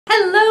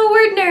Hello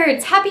word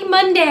nerds! Happy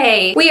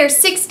Monday! We are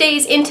 6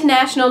 days into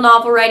National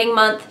Novel Writing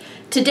Month.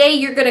 Today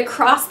you're gonna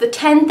cross the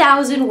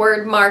 10,000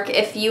 word mark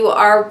if you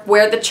are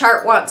where the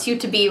chart wants you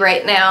to be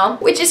right now,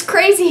 which is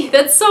crazy.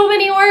 That's so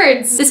many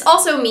words. This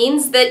also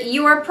means that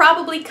you are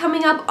probably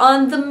coming up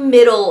on the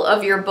middle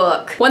of your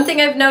book. One thing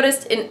I've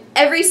noticed in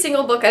every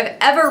single book I've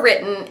ever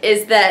written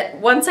is that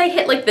once I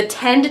hit like the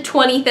 10 to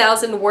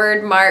 20,000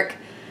 word mark,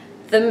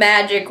 the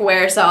magic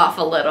wears off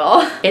a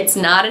little. It's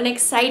not an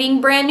exciting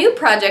brand new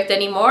project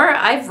anymore.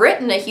 I've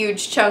written a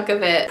huge chunk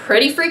of it.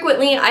 Pretty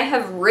frequently I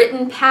have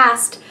written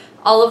past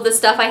all of the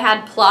stuff I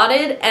had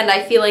plotted, and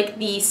I feel like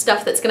the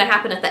stuff that's gonna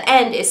happen at the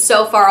end is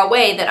so far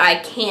away that I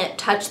can't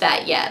touch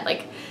that yet.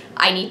 Like,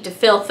 I need to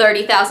fill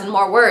 30,000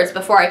 more words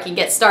before I can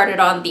get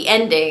started on the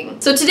ending.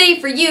 So today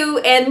for you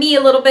and me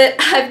a little bit,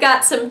 I've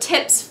got some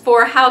tips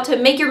for how to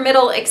make your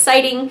middle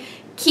exciting,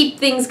 keep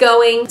things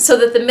going so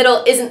that the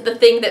middle isn't the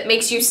thing that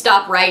makes you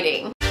stop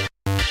writing.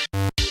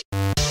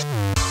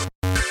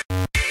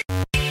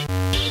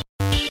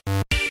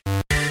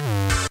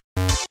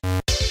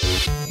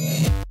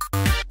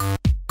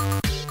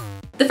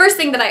 The first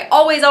thing that I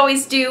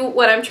always do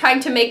when I'm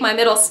trying to make my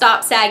middle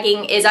stop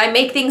sagging is I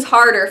make things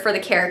harder for the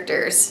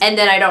characters, and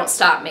then I don't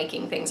stop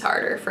making things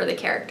harder for the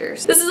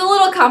characters. This is a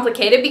little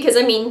complicated because,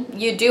 I mean,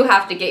 you do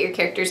have to get your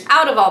characters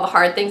out of all the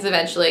hard things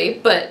eventually,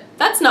 but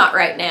that's not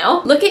right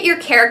now. Look at your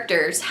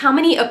characters. How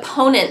many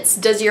opponents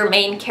does your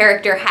main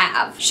character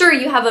have? Sure,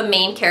 you have a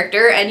main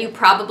character and you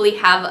probably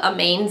have a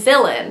main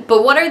villain,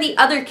 but what are the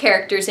other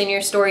characters in your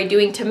story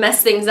doing to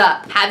mess things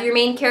up? Have your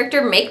main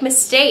character make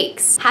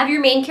mistakes. Have your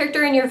main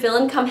character and your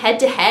villain come head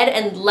to head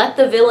and let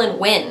the villain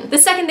win. The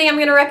second thing I'm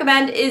going to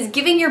recommend is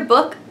giving your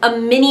book a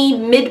mini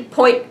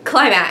midpoint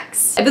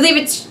climax. I believe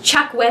it's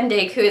Chuck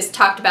Wendig who has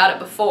talked about it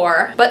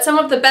before, but some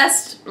of the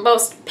best,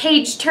 most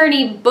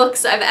page-turny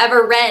books I've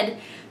ever read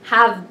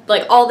have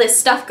like all this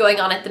stuff going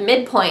on at the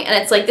midpoint, and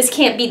it's like, this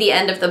can't be the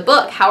end of the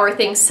book. How are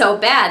things so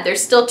bad?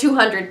 There's still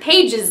 200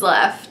 pages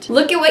left.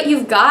 Look at what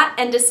you've got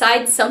and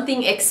decide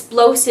something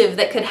explosive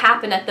that could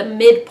happen at the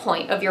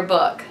midpoint of your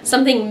book.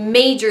 Something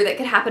major that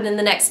could happen in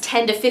the next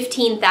 10 to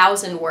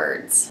 15,000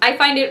 words. I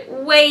find it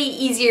way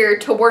easier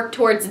to work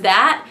towards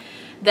that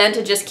than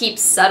to just keep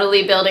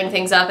subtly building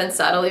things up and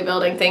subtly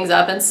building things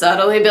up and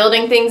subtly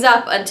building things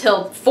up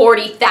until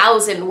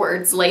 40,000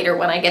 words later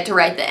when I get to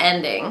write the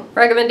ending.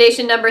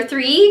 Recommendation number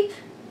 3,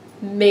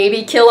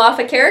 maybe kill off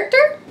a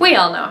character? We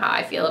all know how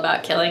I feel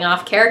about killing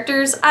off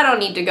characters. I don't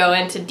need to go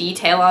into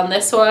detail on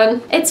this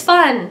one. It's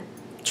fun.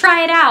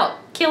 Try it out.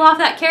 Kill off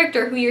that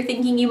character who you're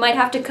thinking you might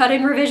have to cut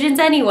in revisions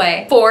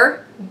anyway.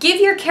 4, give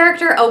your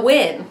character a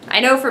win. I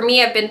know for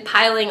me, I've been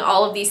piling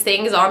all of these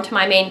things onto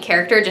my main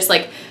character, just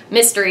like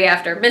mystery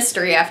after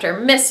mystery after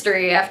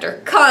mystery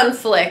after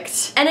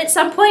conflict. And at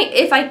some point,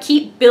 if I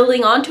keep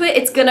building onto it,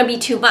 it's gonna be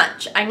too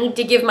much. I need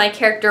to give my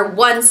character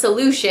one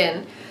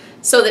solution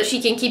so that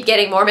she can keep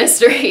getting more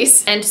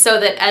mysteries. And so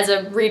that as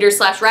a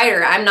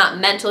reader/writer, I'm not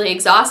mentally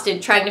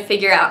exhausted trying to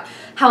figure out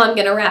how I'm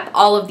gonna wrap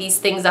all of these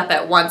things up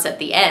at once at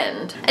the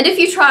end. And if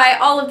you try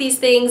all of these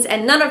things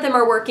and none of them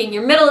are working,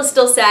 your middle is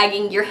still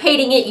sagging, you're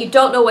hating it, you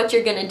don't know what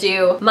you're gonna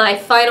do, my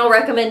final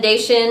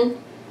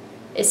recommendation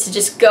is to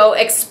just go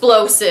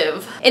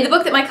explosive. In the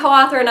book that my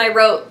co-author and I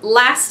wrote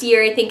last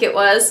year, I think it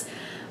was,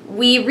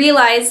 we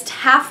realized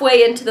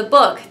halfway into the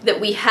book that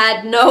we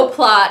had no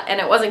plot and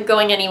it wasn't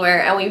going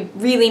anywhere, and we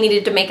really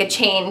needed to make a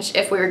change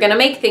if we were gonna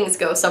make things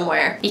go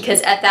somewhere,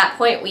 because at that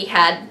point we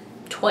had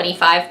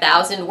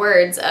 25,000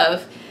 words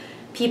of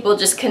people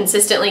just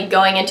consistently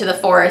going into the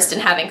forest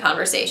and having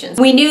conversations.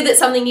 We knew that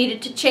something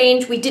needed to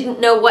change. We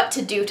didn't know what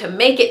to do to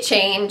make it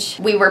change.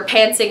 We were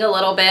pantsing a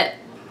little bit.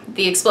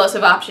 The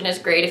explosive option is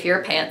great if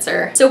you're a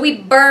pantser. So we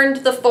burned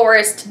the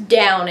forest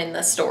down in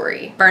the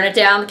story. Burn it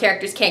down, the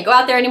characters can't go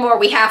out there anymore,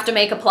 we have to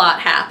make a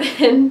plot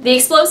happen. The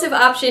explosive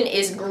option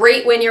is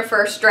great when you're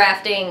first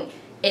drafting.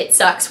 It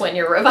sucks when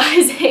you're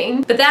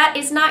revising. But that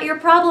is not your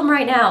problem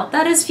right now.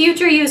 That is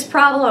future you's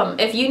problem.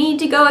 If you need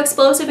to go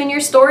explosive in your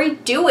story,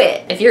 do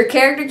it. If your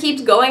character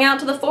keeps going out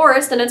to the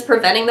forest and it's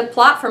preventing the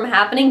plot from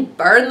happening,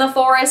 burn the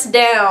forest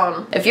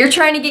down. If you're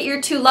trying to get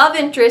your two love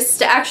interests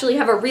to actually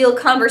have a real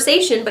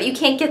conversation, but you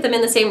can't get them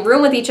in the same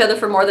room with each other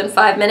for more than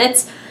 5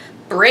 minutes,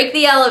 break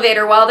the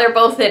elevator while they're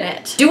both in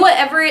it. Do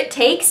whatever it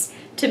takes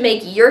to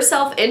make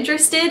yourself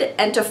interested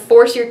and to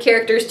force your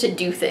characters to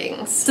do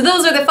things. So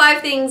those are the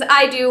 5 things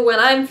I do when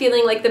I'm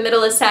feeling like the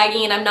middle is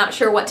sagging and I'm not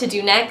sure what to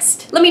do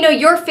next. Let me know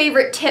your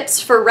favorite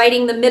tips for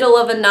writing the middle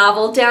of a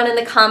novel down in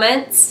the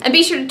comments. And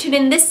be sure to tune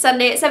in this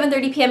Sunday at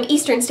 7:30 p.m.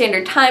 Eastern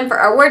Standard Time for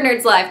our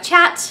WordNerds live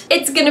chat.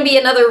 It's gonna be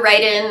another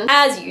write-in,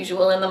 as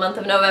usual in the month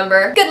of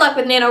November. Good luck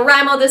with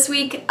NaNoWriMo this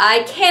week.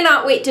 I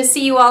cannot wait to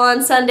see you all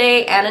on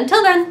Sunday, and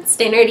until then,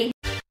 stay nerdy.